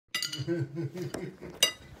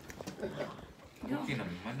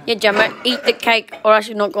Yeah, Gemma, eat the cake or else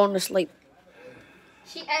you're not going to sleep.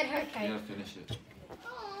 She ate her cake. Yeah, finish it.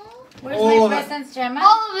 Where's my presents, Gemma?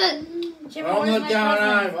 All of it. Gemma, I'm where's not my going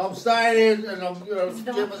presents? home. I'm staying here and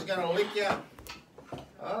Gemma's going to lick you.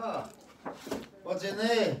 Ah, what's in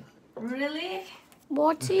there? Really?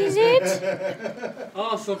 What is it?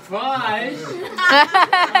 Oh, surprise!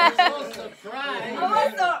 I was surprised. What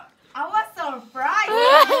have you got?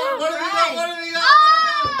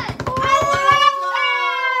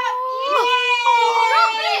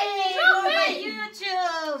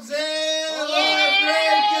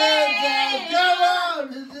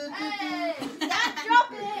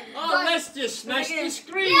 Oh, let's just smash the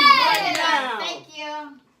screen Yeah. right now! Thank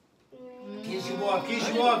you. Kiss your wife, kiss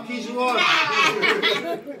your wife, kiss your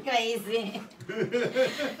wife. Crazy.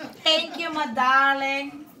 Thank you, my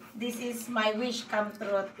darling. This is my wish come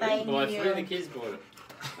true. Thank Well, I threw the you. kids bought it.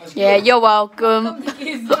 Yeah, you're welcome. Welcome to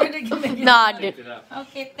kids. Where they gonna get- Nah, I Picked did. it up.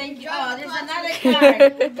 Okay, thank you. Oh, there's another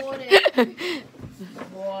card. We bought it.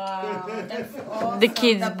 Wow, that's awesome. The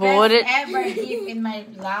kids the bought best it. ever gift in my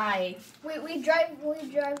life. We drove out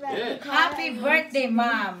Yeah. the car. Happy birthday,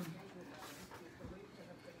 Mom.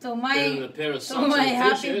 To Better my than a pair of to socks my and a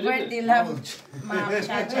happy t-shirt, birthday, isn't love, Mom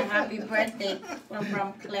Chacha. Happy birthday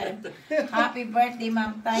from Clem. Happy birthday,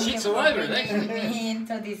 Mom. Thank you Shit's for all over it, bringing actually. me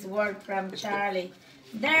into this world from Charlie.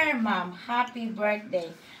 There, Mom. Happy birthday.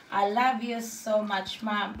 I love you so much,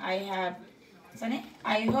 Mom. I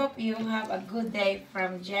hope you have a good day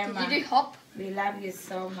from Gemma. Did you do hop? We love you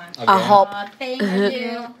so much. A hop. Oh, thank you.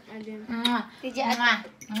 I did. Mwah, Did you? mwah,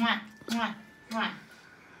 mwah, mwah, mwah.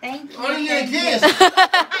 Thank you. Why don't you get a thank kiss?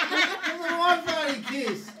 Give the wife a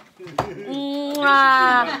kiss.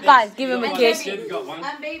 Mwah. Guys, give him a kiss. Jed got one.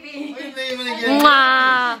 I'm baby. We didn't even get a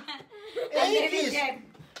Mwah. kiss. Jed.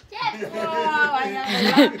 Yes. Wow, I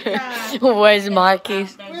have a laptop. Where's my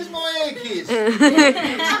kiss? Where's my air kiss?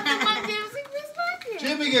 My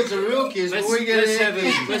Jimmy gets a real kiss, but Let's, we get let's, an have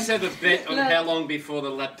air kiss. let's have a bet on how long before the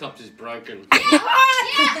laptop is broken. Yeah,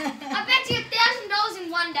 I bet you $1,000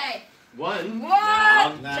 in one day. One?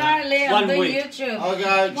 What? No. Charlie, I'm 1 doing week. YouTube. I'll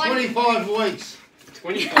go 25 weeks.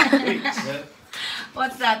 25 weeks. Yeah.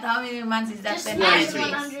 What's that? How many months is that? Just 10 last weeks?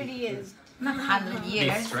 100 years. Not 100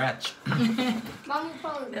 years. Scratch. Mum will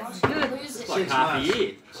probably That's watch good. it. Lose It's it. like 6 half months. a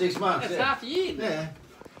year. 6 months, That's yeah. half a year. Yeah.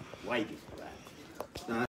 Wait.